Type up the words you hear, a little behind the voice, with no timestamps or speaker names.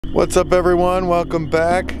What's up, everyone? Welcome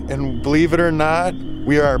back, and believe it or not,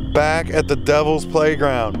 we are back at the Devil's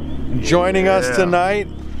Playground. Joining us tonight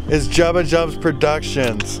is Jubba Jub's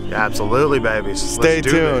Productions. Absolutely, babies. Stay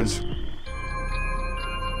tuned. This.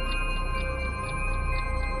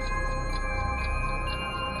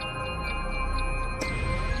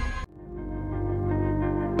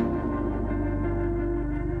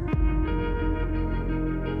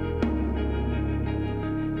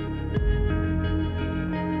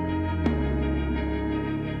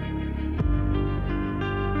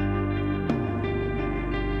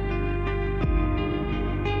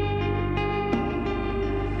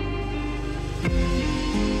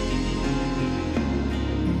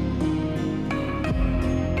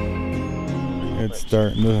 It's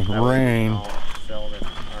starting to rain.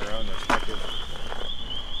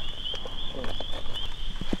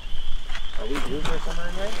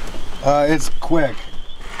 It's quick.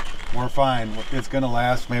 We're fine. It's gonna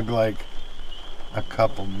last maybe like a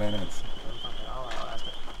couple minutes.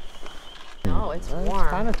 No, it's warm. It's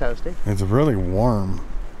kind of toasty. It's really warm.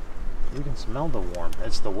 You can smell the warm.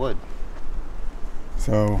 It's the wood.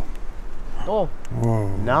 So. Oh. Whoa.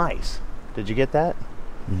 Nice. Did you get that?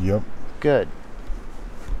 Yep. Good.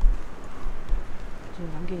 Dude,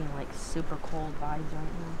 I'm getting like super cold vibes right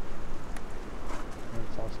now.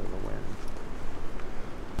 It's also the wind.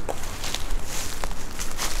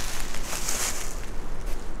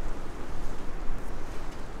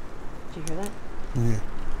 Did you hear that? Yeah.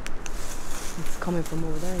 It's coming from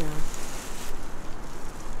over there now.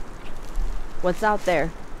 What's out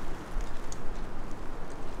there?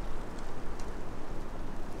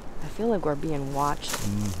 I feel like we're being watched.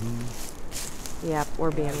 Mm-hmm. Yep,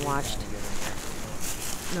 we're being watched.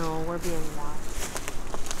 No, we're being watched.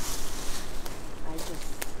 I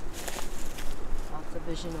just lost a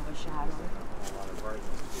vision of a shadow.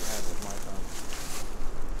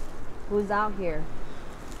 Who's out here?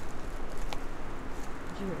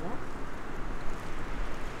 Did you hear that?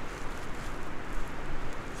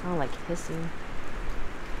 Sound like hissing.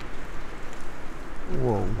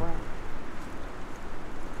 Whoa. Wow.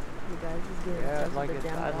 You guys is getting I'd like that to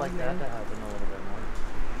happen a little bit more.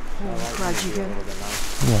 Oh, crud, you hear it?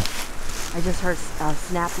 Yeah. I just heard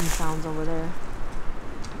snapping sounds over there.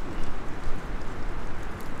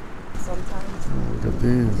 Sometimes. Oh, look at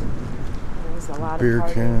these. There's a lot Beer of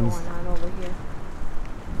partying cans. going on over here.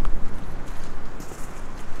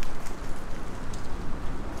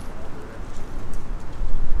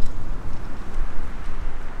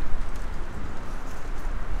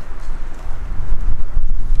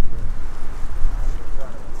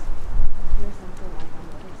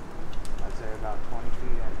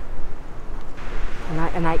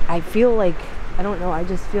 I feel like, I don't know, I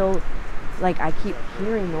just feel like I keep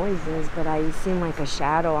hearing noises, but I seem like a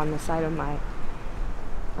shadow on the side of my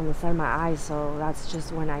eyes, so that's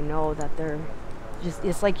just when I know that they're just,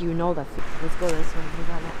 it's like you know that. Let's go this way. We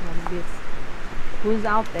got that. Who's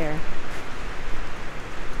out there?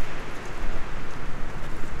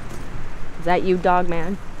 Is that you, dog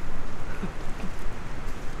man?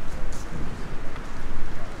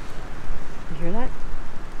 You hear that?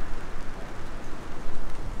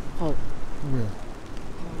 Oh. Yeah.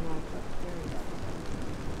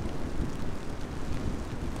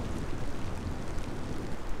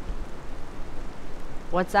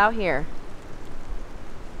 What's out here?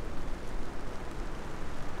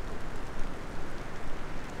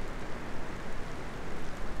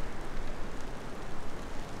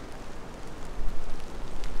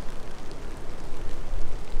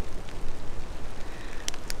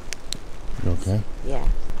 You okay? Yeah.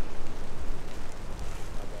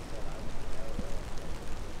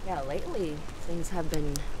 Yeah, lately things have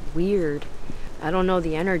been weird. I don't know,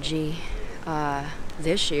 the energy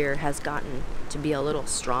this year has gotten to be a little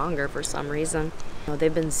stronger for some reason. You know,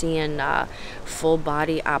 they've been seeing full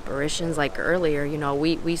body apparitions like earlier. You know,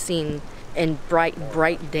 we seen in bright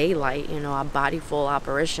daylight, you know, a body full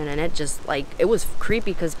apparition, and it just like, it was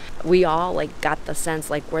creepy because we all like got the sense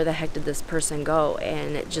like, where the heck did this person go?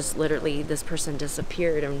 And it just literally, this person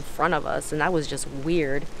disappeared in front of us, and that was just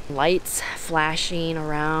weird. Lights flashing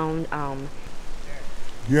around.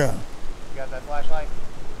 Yeah. You got that flashlight?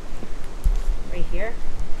 Right here.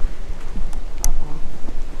 Uh-oh.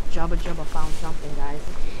 Jubba found something, guys.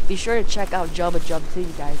 Be sure to check out Jubba too,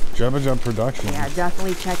 you guys. Jubba Jub Productions. Yeah,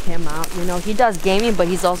 definitely check him out. You know, he does gaming, but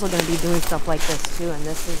he's also going to be doing stuff like this too. And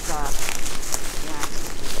this is, yeah.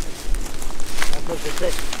 That's what this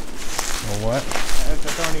is. A what? That's a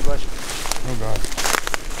thorny bush. Oh God.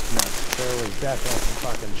 No, there was definitely some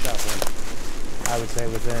fucking shuffling. I would say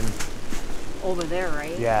within. Over there,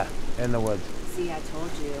 right? Yeah, in the woods. See, I told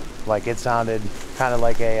you. Like it sounded kind of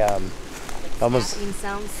like a Like almost. snapping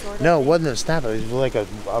sounds, sort of. No, it thing. wasn't a snap. It was like a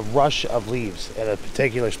rush of leaves at a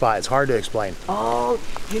particular spot. It's hard to explain. Oh,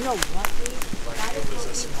 you know what, Lee? That is what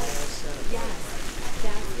we heard. Yes,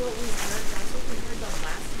 that's what we heard. That's what we heard the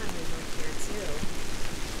last time we were here too.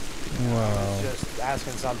 Wow. Just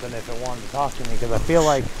asking something if it wanted to talk to me because I feel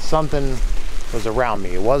like something was around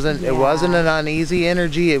me. It wasn't. It wasn't an uneasy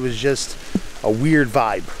energy. It was just a weird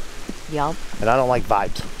vibe, Yep. and I don't like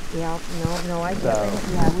vibes. Yep. No, I get So,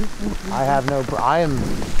 it. Yeah, we I have no. I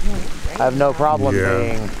have no problem Yeah.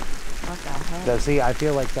 being. What the heck? So see, I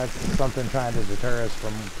feel like that's something trying to deter us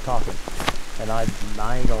from talking, and I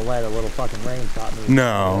ain't gonna let a little fucking rain stop me.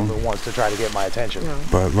 No. If it wants to try to get my attention. No.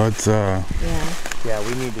 But let's Yeah. Yeah,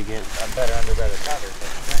 we need to get better under better cover.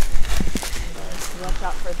 Watch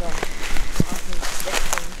out for the awesome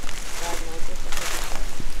sticks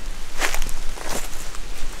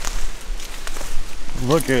and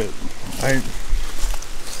look at. I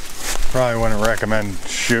probably wouldn't recommend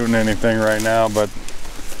shooting anything right now, but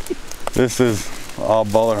this is all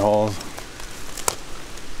bullet holes.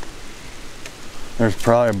 There's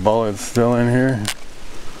probably bullets still in here.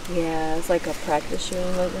 Yeah, it's like a practice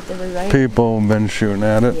shooting, like what they were, right? People have been shooting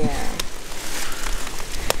at it. Yeah.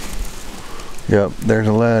 Yep, there's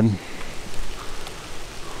a lead.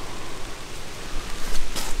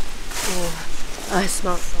 Oh, I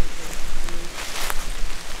smell something.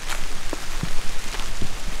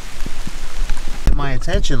 My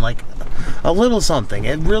attention, like a little something.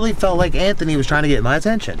 It really felt like Anthony was trying to get my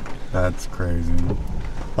attention. That's crazy.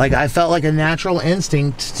 Like I felt like a natural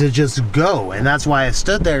instinct to just go, and that's why I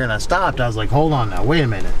stood there and I stopped. I was like, hold on now, wait a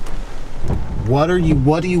minute. What do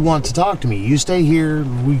you want to talk to me? You stay here,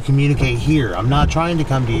 we communicate here. I'm not trying to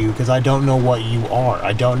come to you because I don't know what you are.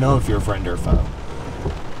 I don't know if you're a friend or foe.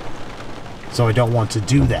 So I don't want to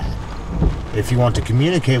do that. If you want to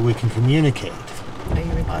communicate, we can communicate. Are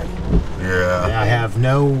you recording? Yeah. I have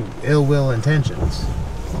no ill will intentions.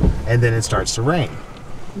 And then it starts to rain.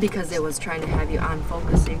 Because it was trying to have you on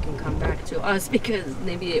focus so you can come back to us, because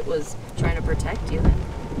maybe it was trying to protect you then.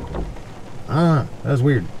 That was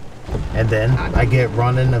weird. And then I get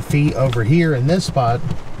running a feet over here in this spot,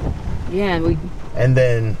 Yeah, we. and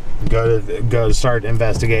then go to start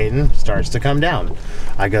investigating. Starts to come down.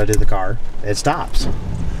 I go to the car. It stops.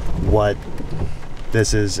 What?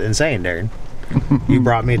 This is insane, Darren. You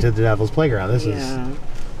brought me to the Devil's Playground. This is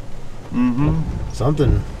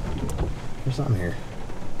something. There's something here.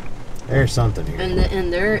 There's something here.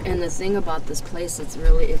 And the thing about this place, it's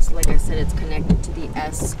like I said, it's connected to the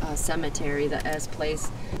S cemetery, the S place,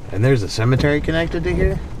 And there's a cemetery connected to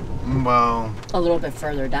here? Well, a little bit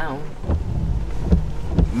further down.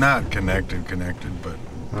 not connected, but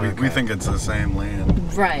we Okay. think it's the same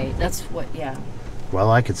land. Right. That's what. Yeah. Well,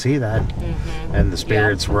 I could see that. And the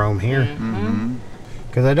spirits roam here.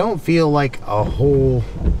 Because I don't feel like a whole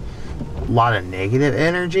lot of negative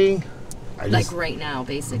energy. I Like just, right now,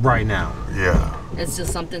 basically. right now. Yeah. It's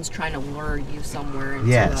just something's trying to lure you somewhere into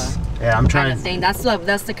Yes. a Yeah, I'm kind trying of to. thing.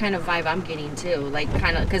 That's the kind of vibe I'm getting too. Like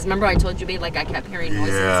kind of, because remember I told you, babe, like I kept hearing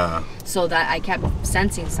noises. Yeah. So that I kept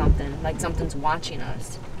sensing something, like something's watching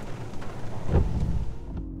us.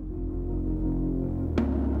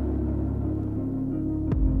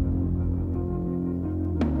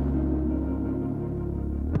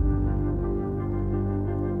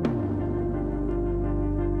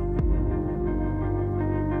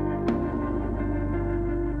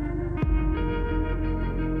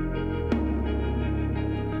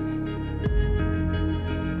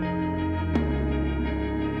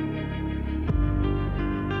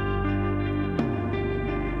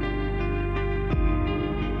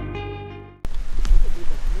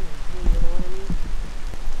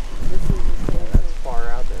 That's far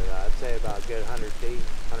out there. I'd say about a good 100 feet,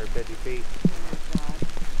 150 feet.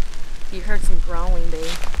 You heard some growling, babe.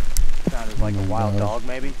 Sounded like a wild dog,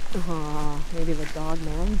 maybe. Maybe the dog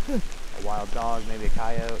man. A wild dog, maybe a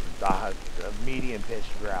coyote. A medium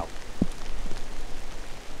pitched growl.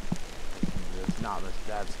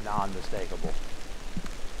 That's non-mistakable.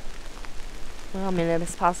 Well, I mean,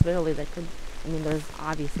 it's a possibility that could. I mean, there's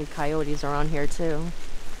obviously coyotes around here too.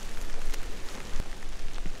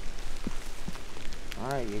 All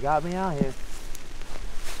right, you got me out here.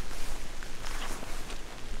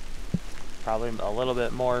 Probably a little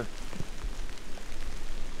bit more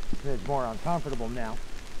uncomfortable now.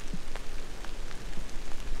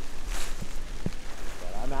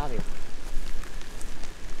 But I'm out here.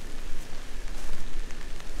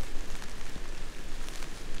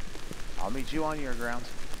 I'll meet you on your grounds.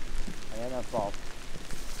 I ain't no fault.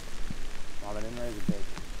 Mama didn't raise a pig.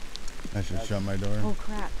 I should shut my door. Oh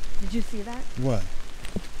crap. Did you see that? What?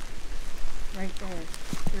 Right there.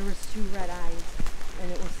 There was 2 red eyes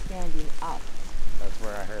and it was standing up. That's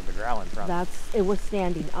where I heard the growling from. It was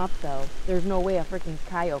standing up though. There's no way a freaking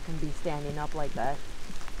coyote can be standing up like that.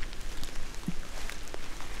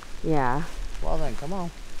 Yeah. Well then, come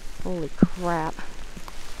on. Holy crap.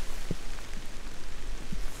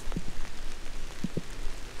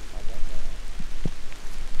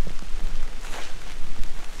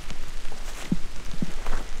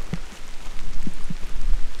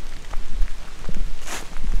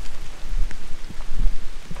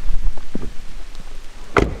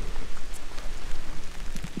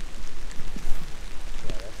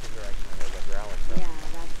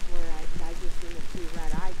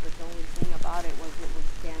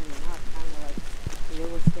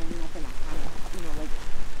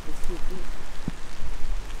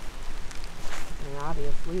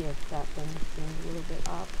 Obviously, if that thing seems a little bit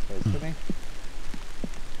up. Close to me.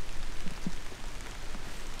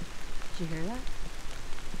 Did you hear that?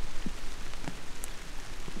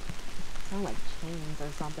 Sound like chains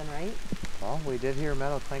or something, right? Well, we did hear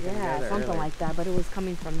metal clinking together. Yeah, something earlier. like that, but it was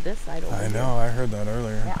coming from this side over here. I know, I heard that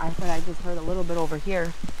earlier. Yeah, I just heard a little bit over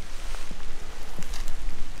here.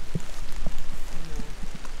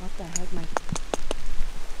 What the heck,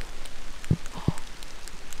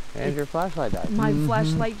 And your flashlight died. my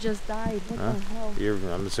flashlight just died. What the hell?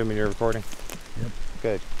 I'm assuming you're recording? Yep.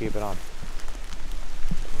 Good, keep it on.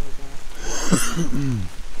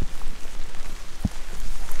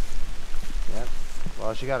 Yep.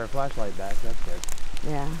 Well, she got her flashlight back, that's good.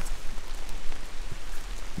 Yeah.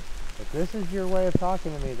 If this is your way of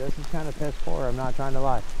talking to me, this is kind of piss poor, I'm not trying to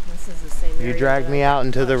lie. This is the same area. You dragged me out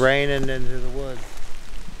into the touched. rain and into the woods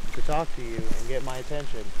to talk to you and get my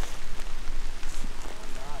attention.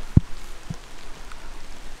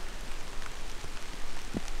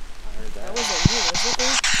 That wasn't you, was it?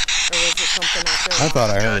 Or was it something out there? I thought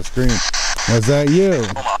I heard a scream. Was that you?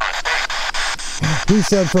 He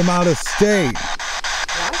said from out of state.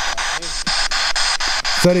 What?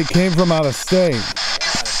 Said he came from out of state.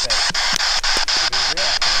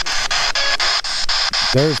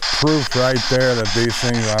 There's proof right there that these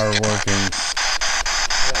things are working.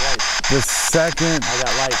 The second... I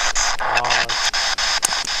got light.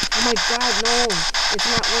 Oh my god, no. It's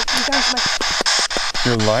not working. Guys,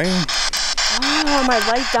 Your light? Oh, my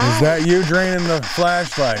light died. Is that you draining the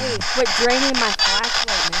flashlight? Hey, quit draining my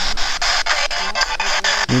flashlight, man.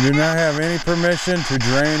 You do not have any permission to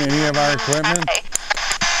drain any of our equipment?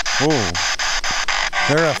 Oh,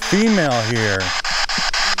 there's a female here.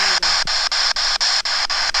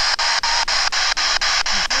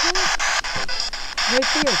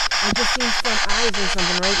 Right there. I just seen some eyes or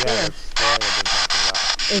something right there.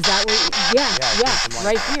 Is that where? Yeah.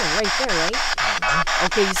 Right here, right there, right?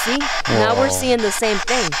 Okay, you see? Now we're seeing the same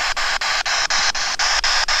thing.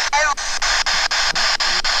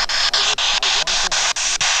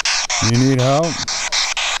 You need help?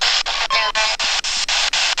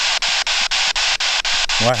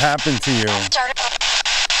 What happened to you?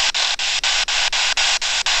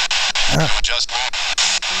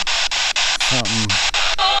 Something.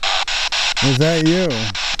 Is that you?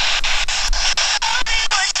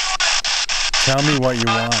 Tell me what you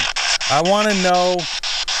want. I want to know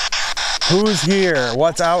who's here,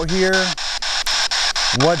 what's out here,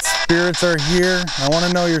 what spirits are here. I want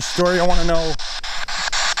to know your story. I want to know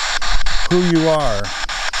who you are.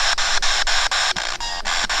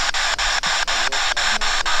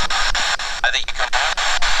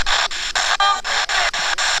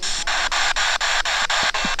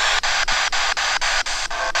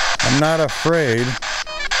 I'm not afraid.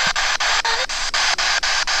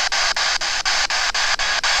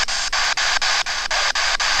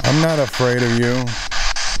 I'm not afraid of you.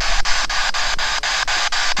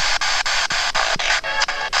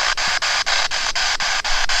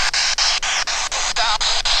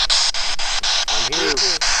 I'm here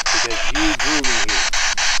because you drew me here.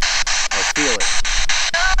 I feel it.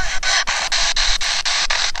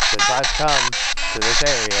 Since I've come to this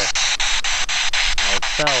area, I've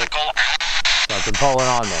felt something pulling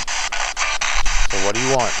on me. So what do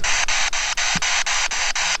you want?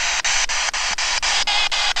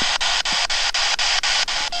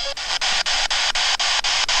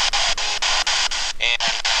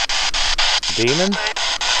 Demon?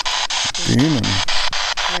 Demon.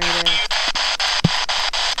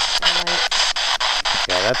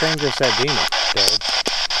 Yeah, that thing just said demon, Dave.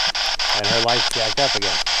 And her light's jacked up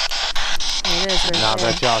again. It is right Not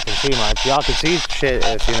there. that y'all can see much. Y'all can see shit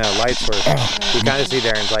if, you know, lights were... You kind of see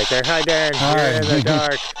Darren's light there. Hi, Darren. Hi. You're in the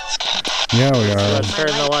dark. Yeah, we are. Let's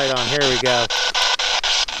turn the light on. Here we go.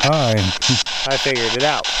 Hi. I figured it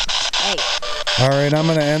out. Hey. All right, I'm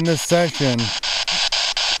going to end this session.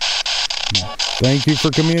 Thank you for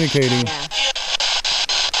communicating. Yeah.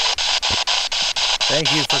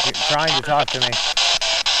 Thank you for trying to talk to me.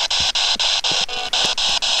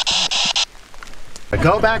 I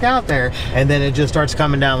go back out there, and then it just starts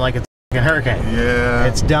coming down like it's a hurricane. Yeah.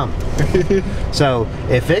 It's dumb. So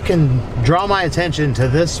if it can draw my attention to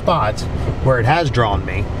this spot where it has drawn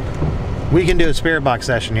me, we can do a spirit box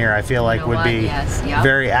session here. I feel like You know would what? be Yes. Yep.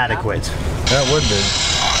 very Yep. adequate. That would be.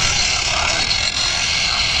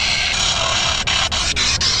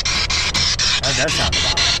 That does sound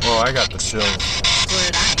about it. Oh, I got the chills. So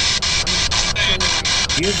did I.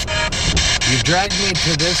 You've dragged me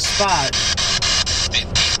to this spot,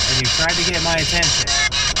 and you've tried to get my attention.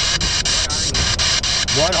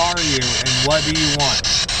 What are you, and what do you want?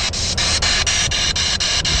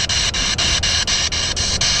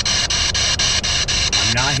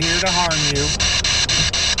 I'm not here to harm you.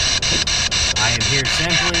 I am here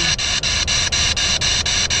simply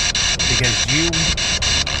because you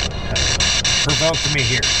provoked me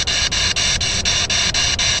here.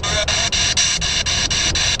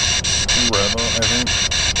 Rebel, I think.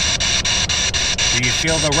 Do you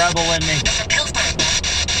feel the rebel in me?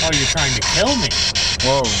 Oh, you're trying to kill me?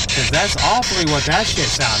 Whoa. Because that's awfully what that shit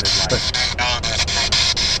sounded like.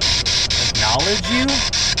 Acknowledge you?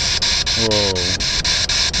 Whoa.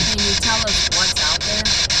 Can you tell us what's out there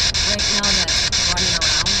right now that's running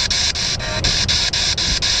around?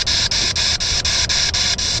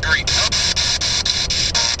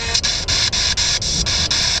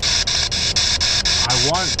 I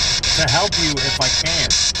want to help you if I can,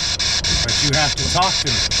 but you have to talk to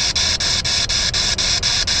me.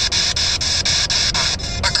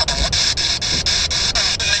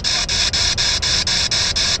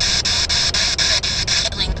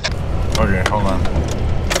 Okay, hold on.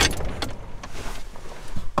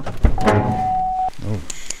 Oh,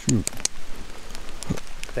 shoot.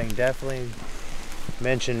 Thing definitely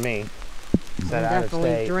mentioned me. Said out of Definitely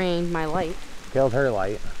state. drained my light. Killed her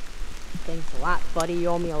light. Thanks a lot, buddy. You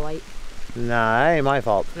owe me a light. Nah, that ain't my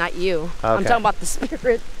fault. Not you. Okay. I'm talking about the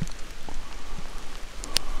spirit.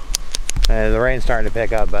 The rain's starting to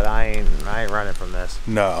pick up, but I ain't running from this.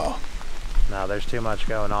 No. No, there's too much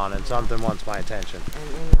going on, and something wants my attention.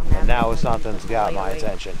 I'm And now having to something's put the got light my away.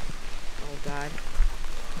 attention. Oh, God.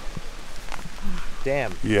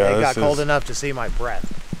 Damn. Yeah, it got this cold is- enough to see my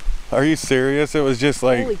breath. Are you serious? It was just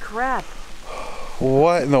like, Holy crap.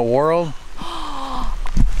 what in the world?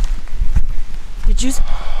 Did you...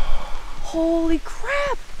 Holy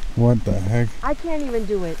crap. What the heck? I can't even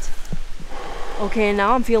do it. Okay,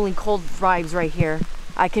 now I'm feeling cold vibes right here.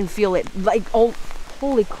 I can feel it. Like, oh,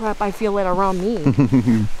 holy crap, I feel it around me.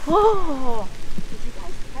 Oh, did you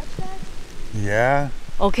guys catch that? Yeah.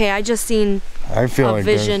 Okay, I just seen I feel a like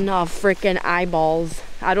vision of freaking eyeballs.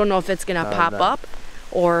 I don't know if it's gonna pop no. up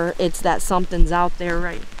or it's that something's out there,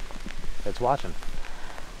 right? It's watching.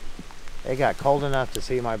 It got cold enough to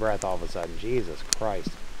see my breath all of a sudden. Jesus Christ.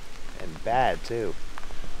 And bad, too.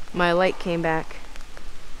 My light came back.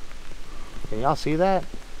 Can y'all see that?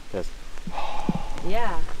 Just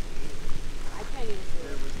Yeah. I can't even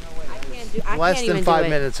do it. I can't do I less can't than even 5 do it.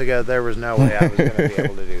 minutes ago, there was no way I was going to be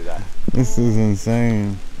able to do that. This is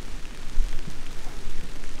insane.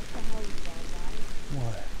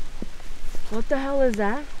 What? What the hell is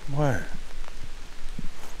that? What?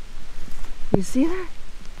 You see that?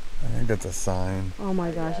 I think that's a sign. Oh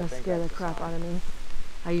my gosh, I that think scared the that's a crap sign. out of me.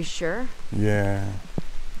 Are you sure? Yeah.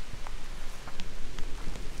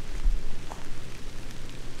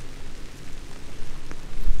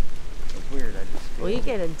 It's weird. I just feel Well, you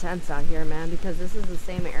get intense out here, man, because this is the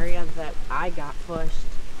same area that I got pushed.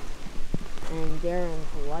 And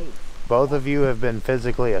Darren's light. both of you have been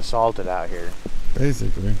physically assaulted out here.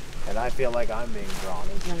 Basically. And I feel like I'm being drawn.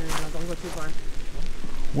 No, don't go too far.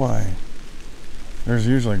 Why? There's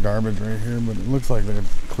usually garbage right here, but it looks like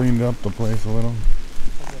they've cleaned up the place a little.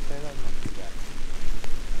 I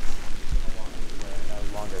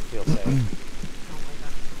no longer feel safe.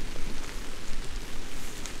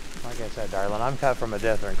 Oh Like I said, darling, I'm cut from a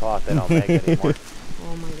different cloth they don't make anymore.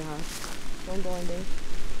 my gosh. Don't go in, Dave.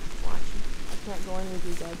 Watch. I can't go in with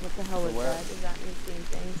you guys. What the hell is where? that? Is that me seeing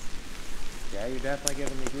things? Yeah, you're definitely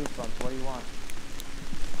giving me goosebumps. What do you want?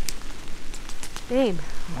 Babe,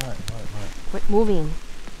 What? quit moving.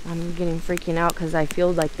 I'm getting freaking out because I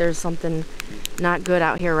feel like there's something not good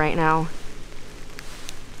out here right now.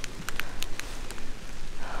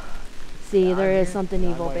 See, Yeah, there I'm is here. something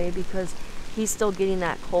I'm evil, waiting. babe, because he's still getting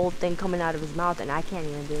that cold thing coming out of his mouth, and I can't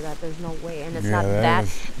even do that. There's no way, and it's Yeah, not that that.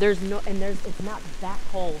 is- It's not that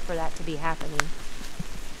cold for that to be happening.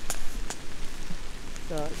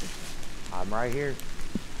 Doug. I'm right here,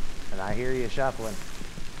 and I hear you shuffling.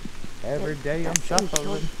 Every day I'm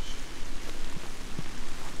shuffling.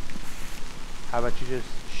 How about you just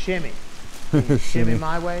shimmy? Can you shimmy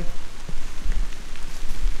my way?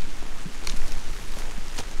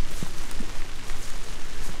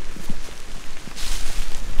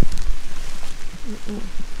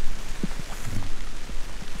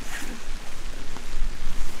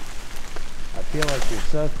 I feel like you're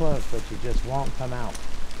so close, but you just won't come out.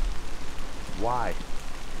 Why?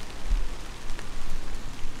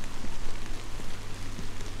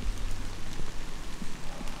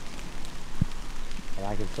 And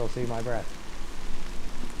I can still see my breath.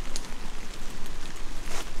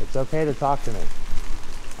 It's okay to talk to me.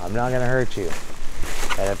 I'm not gonna hurt you.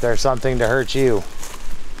 And if there's something to hurt you,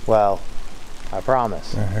 well, I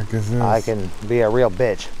promise. The heck is this? I can be a real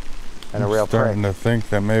bitch and a real prick. I'm starting to think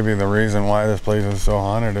that maybe the reason why this place is so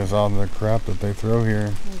haunted is all the crap that they throw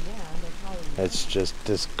here. It's just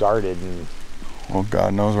discarded and... Well,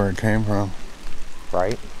 God knows where it came from.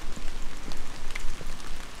 Right?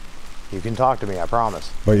 You can talk to me, I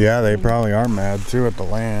promise. But yeah, they probably are mad too at the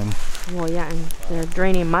land. Well, yeah, and they're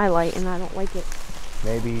draining my light, and I don't like it.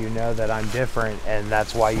 Maybe you know that I'm different, and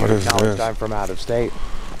that's why you What is acknowledge this? I'm from out of state.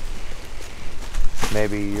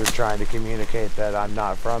 Maybe you're trying to communicate that I'm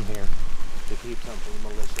not from here to keep something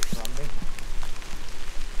malicious from me.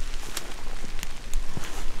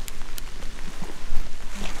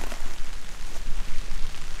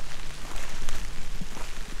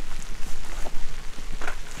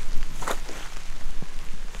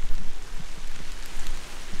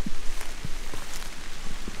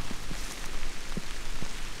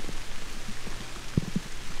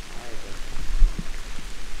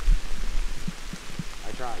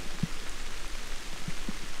 I tried.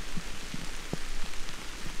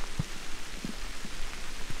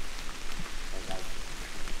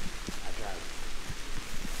 I tried.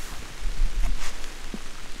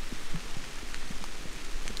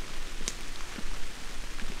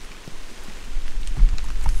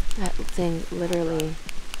 That thing literally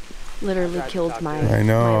killed my I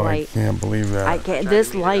know, my I light. can't believe that. I can't. tried This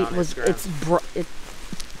to get it light on was. Instagram.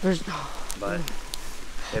 There's. But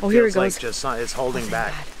it Oh, here it feels like goes. just it's holding thank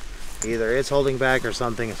back. God. Either it's holding back or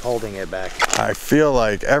something is holding it back. I feel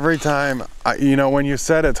like every time, you know, when you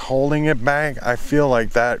said it's holding it back, I feel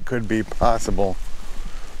like that could be possible.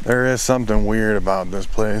 There is something weird about this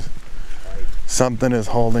place. Right? Something is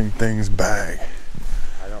holding things back.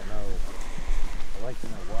 I don't know. I'd like to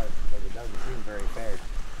know what, but it doesn't seem very fair.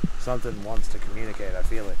 Something wants to communicate, I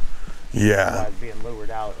feel it. Yeah. Otherwise being lured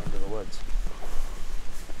out into the woods.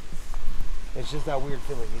 It's just that weird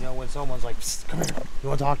feeling, you know, when someone's like, "Psst, come here, you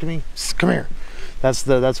want to talk to me? Psst, come here."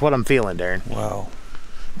 That's what I'm feeling, Darren. Wow.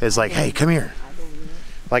 It's like, hey, come here. I believe it.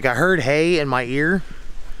 Like I heard hey in my ear,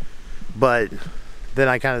 but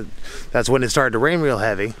then that's when it started to rain real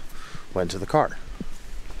heavy. Went to the car.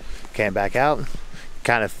 Came back out.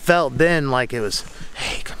 Kind of felt then like it was,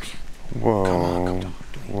 hey, come here. Whoa. Come on, come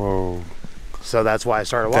talk to me. Whoa. So that's why I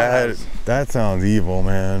started walking. That sounds evil,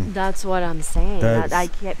 man. That's what I'm saying. That's- I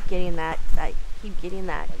kept getting that. I keep getting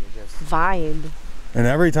that Like it just, vibe. And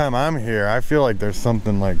every time I'm here, I feel like there's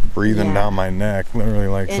something like breathing Yeah. down my neck, literally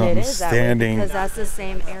like And something it is that way standing. because that's the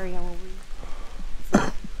same area where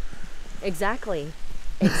we. Exactly.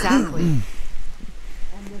 Exactly.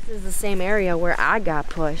 And this is the same area where I got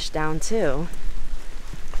pushed down too.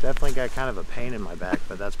 definitely got kind of a pain in my back,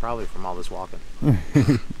 but that's probably from all this walking.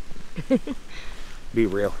 Be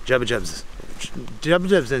real. Jubba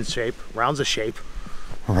Jub's in shape. Round's a shape.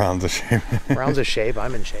 Around the shape. Round's a shape.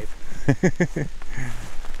 I'm in shape.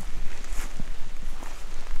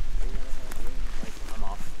 I'm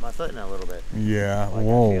off my foot now a little bit. Yeah. Like I feel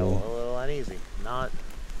Whoa. a little uneasy. Not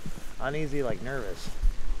uneasy like nervous,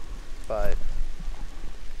 but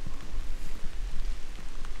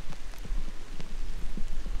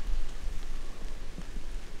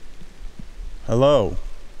Hello.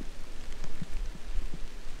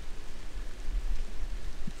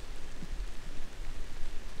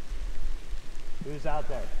 who's out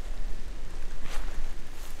there?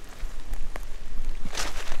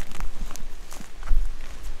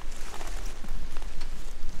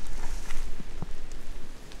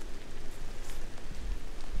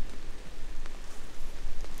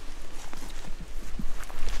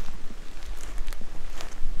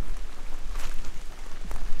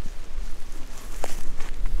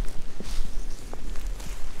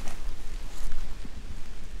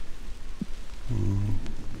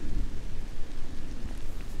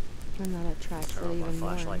 And that attracts Turn it on my even more.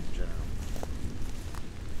 flashlight in general.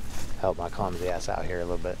 Help my clumsy ass out here a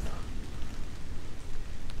little bit.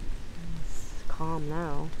 calm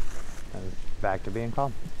now. Back to being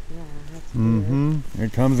calm. Yeah, that's weird. Mm-hmm.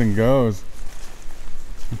 It comes and goes.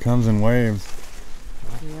 It comes in waves.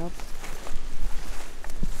 Yep.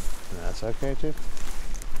 And that's okay too.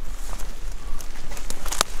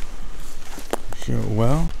 Sure.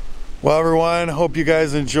 Well, everyone, hope you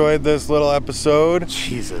guys enjoyed this little episode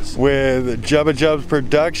Jesus. with Jubba Jubs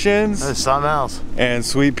Productions There's something else. and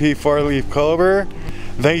Sweet Pea Four-Leaf Clover.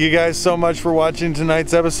 Thank you guys so much for watching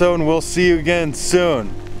tonight's episode, and we'll see you again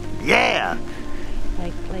soon. Yeah!